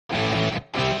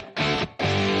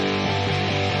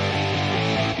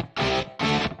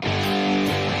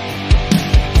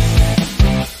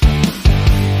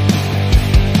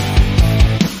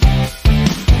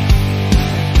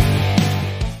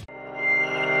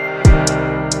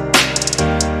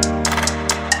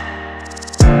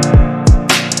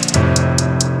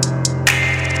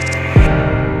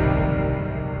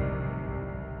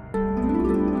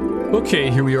Okay,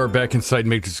 here we are back inside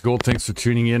MatrixGold. Thanks for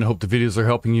tuning in. Hope the videos are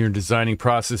helping you in your designing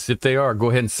process. If they are, go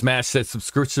ahead and smash that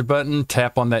subscription button,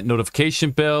 tap on that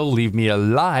notification bell, leave me a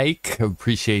like,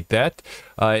 appreciate that,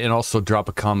 and also drop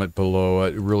a comment below.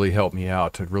 It really helped me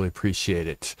out. I'd really appreciate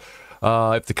it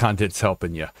if the content's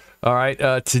helping you. All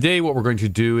right, today what we're going to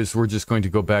do is we're just going to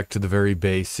go back to the very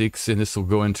basics, and this will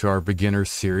go into our beginner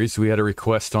series. We had a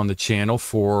request on the channel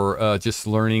for just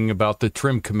learning about the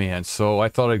trim command, so I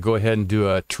thought I'd go ahead and do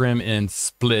a trim and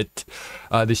split.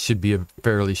 This should be a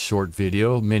fairly short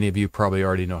video. Many of you probably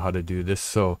already know how to do this,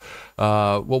 so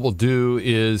what we'll do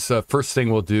is, first thing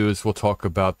we'll do is we'll talk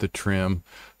about the trim.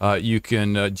 You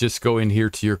can just go in here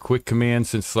to your quick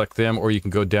commands and select them, or you can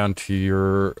go down to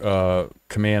your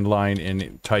command line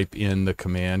and type in the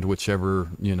command, whichever,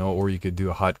 you know, or you could do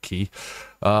a hotkey.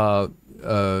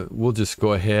 We'll just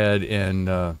go ahead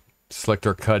and select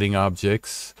our cutting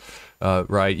objects,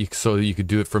 right? So you could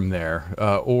do it from there,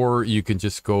 or you can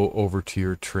just go over to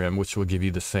your trim, which will give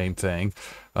you the same thing.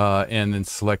 And then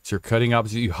select your cutting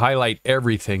object. You highlight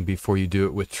everything before you do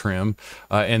it with trim,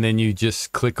 and then you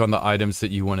just click on the items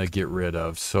that you want to get rid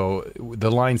of. So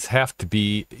the lines have to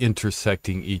be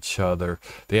intersecting each other.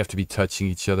 They have to be touching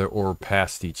each other or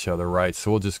past each other, right?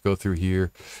 So we'll just go through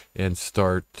here and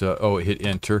start, hit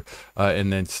enter,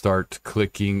 and then start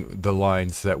clicking the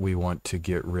lines that we want to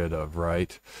get rid of,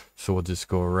 right? So we'll just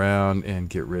go around and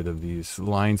get rid of these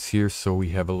lines here. So we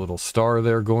have a little star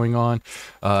there going on,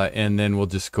 and then we'll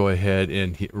just go ahead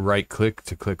and hit right click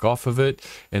to click off of it.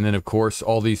 And then of course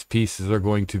all these pieces are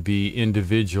going to be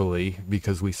individually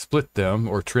because we split them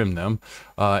or trim them,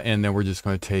 and then we're just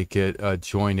going to take it,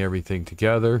 join everything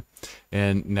together,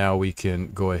 and now we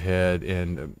can go ahead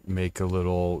and make a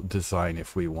little design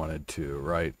if we wanted to,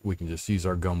 right? We can just use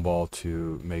our gumball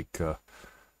to make a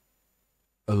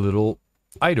little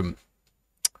item,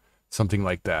 something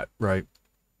like that, right?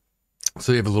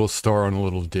 So you have a little star on a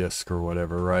little disc or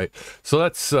whatever, right? So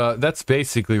that's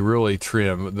basically really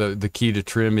trim. The key to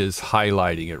trim is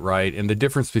highlighting it, right? And the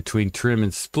difference between trim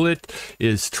and split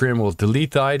is trim will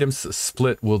delete the items,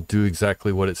 split will do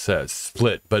exactly what it says,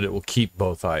 split, but it will keep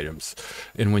both items.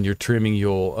 And when you're trimming,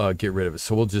 you'll get rid of it.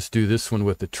 So we'll just do this one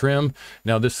with the trim.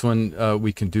 Now this one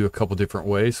we can do a couple different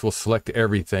ways. We'll select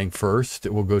everything first.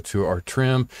 We'll go to our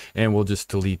trim and we'll just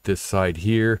delete this side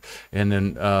here, and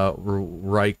then we'll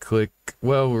right click.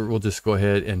 Well, we'll just go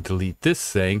ahead and delete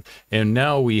this thing, and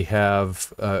now we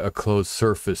have a closed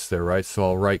surface there, right? So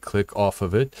I'll right click off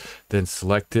of it, then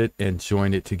select it and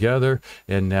join it together,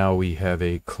 and now we have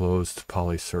a closed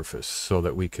poly surface so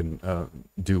that we can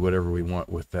do whatever we want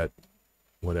with that,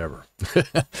 whatever.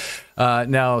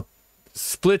 Now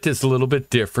split is a little bit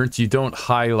different. You don't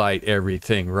highlight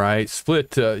everything, right?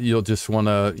 Split, you'll just want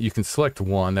to, you can select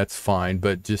one, that's fine,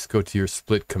 but just go to your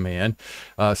split command,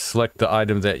 select the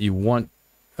item that you want,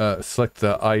 select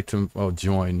the item,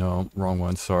 join, no, wrong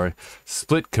one, sorry.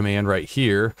 Split command right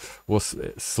here, we'll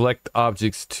select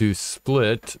objects to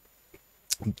split,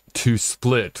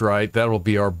 right? That'll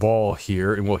be our ball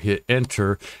here, and we'll hit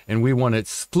enter, and we want it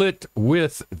split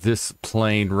with this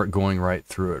plane going right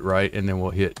through it, right? And then we'll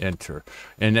hit enter,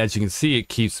 and as you can see, it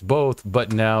keeps both,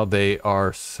 but now they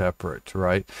are separate,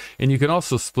 right? And you can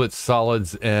also split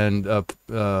solids and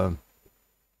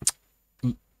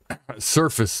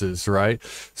surfaces, right?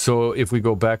 So if we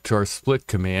go back to our split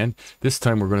command, this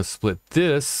time we're going to split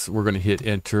this, we're going to hit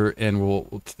enter, and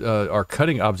we'll our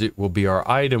cutting object will be our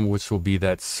item, which will be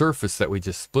that surface that we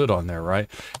just split on there, right?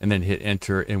 And then hit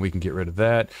enter, and we can get rid of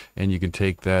that, and you can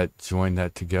take that, join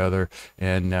that together,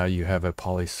 and now you have a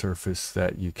poly surface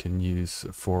that you can use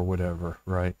for whatever,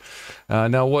 right?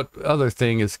 Now what other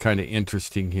thing is kind of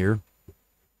interesting here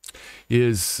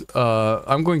is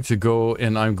I'm going to go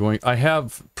and I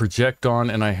have project on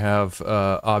and I have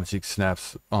object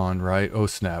snaps on, right?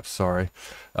 Snaps, sorry.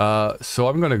 So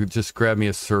I'm going to just grab me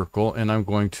a circle, and I'm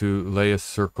going to lay a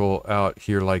circle out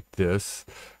here like this.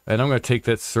 And I'm going to take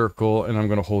that circle and I'm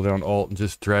going to hold down Alt and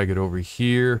just drag it over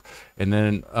here. And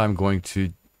then I'm going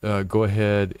to go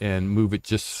ahead and move it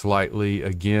just slightly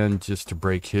again, just to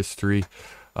break history.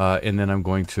 And then I'm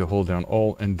going to hold down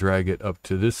Alt and drag it up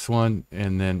to this one,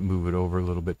 and then move it over a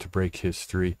little bit to break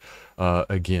history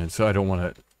again. So I don't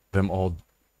want them all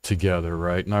together,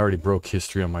 right? And I already broke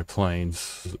history on my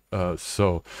planes,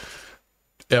 so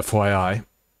FYI.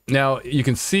 Now you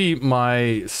can see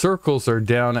my circles are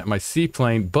down at my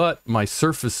C-plane, but my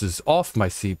surface is off my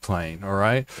C-plane, all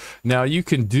right? Now you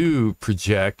can do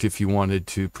project if you wanted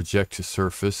to project a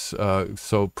surface.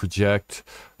 So project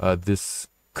this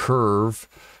curve,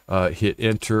 hit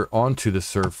enter onto the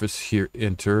surface, here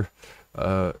enter,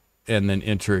 and then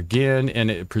enter again,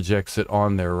 and it projects it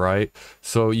on there, right?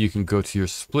 So you can go to your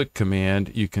split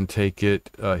command, you can take it,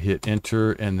 hit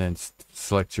enter, and then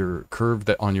select your curve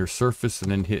that on your surface,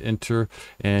 and then hit enter,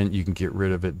 and you can get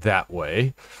rid of it that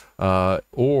way.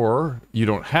 Or you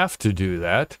don't have to do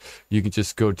that. You can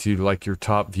just go to like your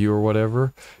top view or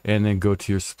whatever, and then go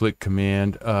to your split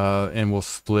command, and we'll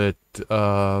split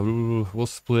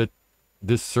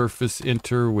this surface,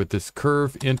 enter, with this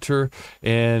curve, enter,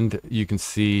 and you can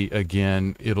see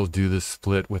again it'll do the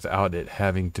split without it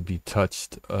having to be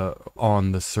touched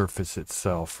on the surface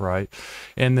itself, right?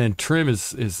 And then trim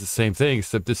is the same thing,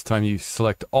 except this time you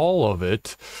select all of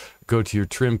it, go to your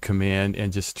trim command,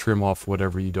 and just trim off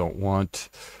whatever you don't want,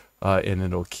 and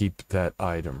it'll keep that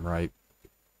item, right?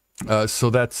 So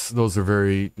those are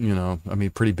very, I mean,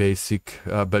 pretty basic,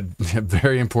 but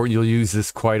very important. You'll use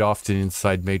this quite often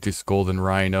inside MatrixGold and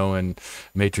Rhino and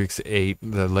Matrix 8,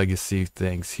 the legacy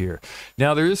things here.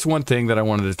 Now, there is one thing that I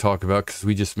wanted to talk about, because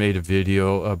we just made a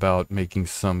video about making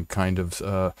some kind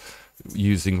of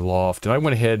using loft, and I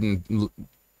went ahead and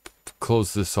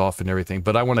close this off and everything,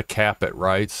 but I want to cap it,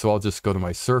 right? So I'll just go to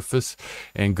my surface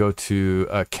and go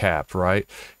to cap, right?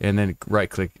 And then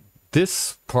right click.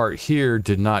 This part here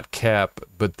did not cap,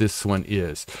 but this one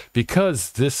is,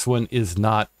 because this one is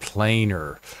not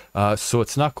planar, so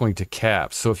it's not going to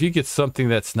cap. So if you get something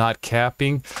that's not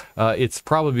capping, it's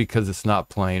probably because it's not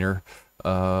planar.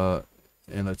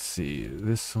 And let's see,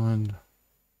 this one,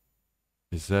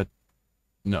 is that?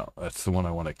 No, that's the one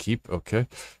I want to keep. Okay,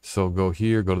 so go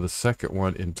here, go to the second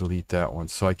one, and delete that one.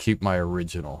 So I keep my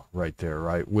original right there,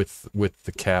 right, with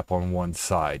the cap on one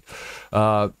side.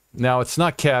 Now it's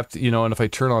not capped, and if I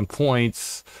turn on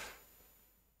points,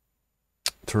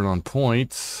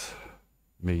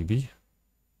 maybe.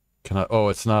 Can I? Oh,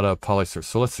 it's not a polysurface.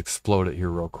 So let's explode it here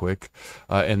real quick,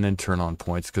 and then turn on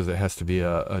points, because it has to be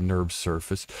a NURB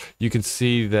surface. You can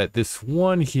see that this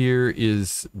one here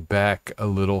is back a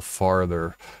little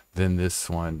farther than this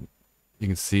one. You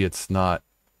can see it's not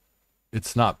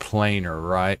planar,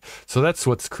 right? So that's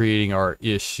what's creating our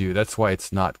issue. That's why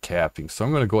it's not capping. So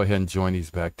I'm going to go ahead and join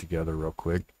these back together real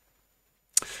quick,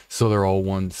 so they're all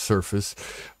one surface.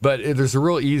 But there's a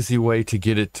real easy way to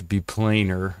get it to be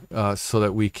planar, so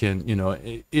that we can,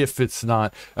 if it's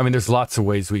not, I mean, there's lots of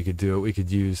ways we could do it. We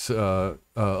could use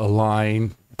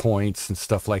align points and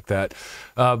stuff like that.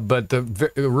 But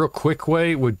the real quick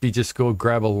way would be just go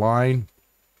grab a line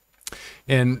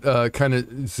and kind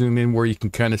of zoom in where you can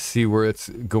kind of see where it's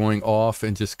going off,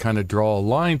 and just kind of draw a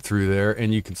line through there,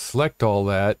 and you can select all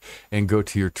that and go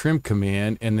to your trim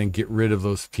command, and then get rid of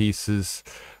those pieces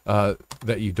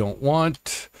that you don't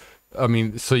want. I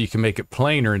mean, so you can make it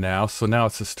planar now. So now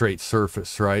it's a straight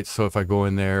surface, right? So if I go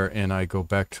in there and I go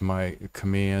back to my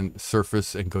command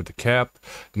surface and go to cap,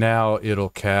 now it'll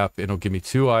cap. It'll give me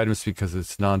two items because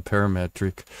it's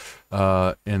non-parametric.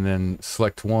 And then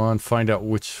select one, find out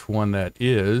which one that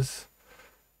is.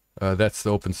 That's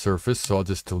the open surface, so I'll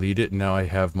just delete it. And now I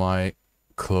have my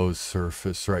closed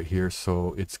surface right here,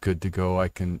 so it's good to go. I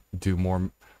can do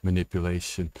more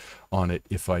manipulation on it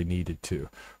if I needed to,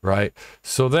 right?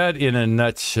 So that, in a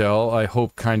nutshell, I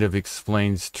hope kind of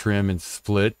explains trim and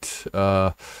split.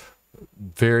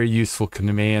 Very useful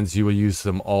commands. You will use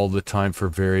them all the time for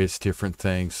various different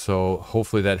things. So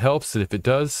hopefully that helps. And if it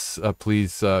does,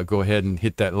 please go ahead and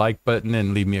hit that like button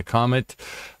and leave me a comment.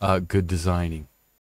 Good designing.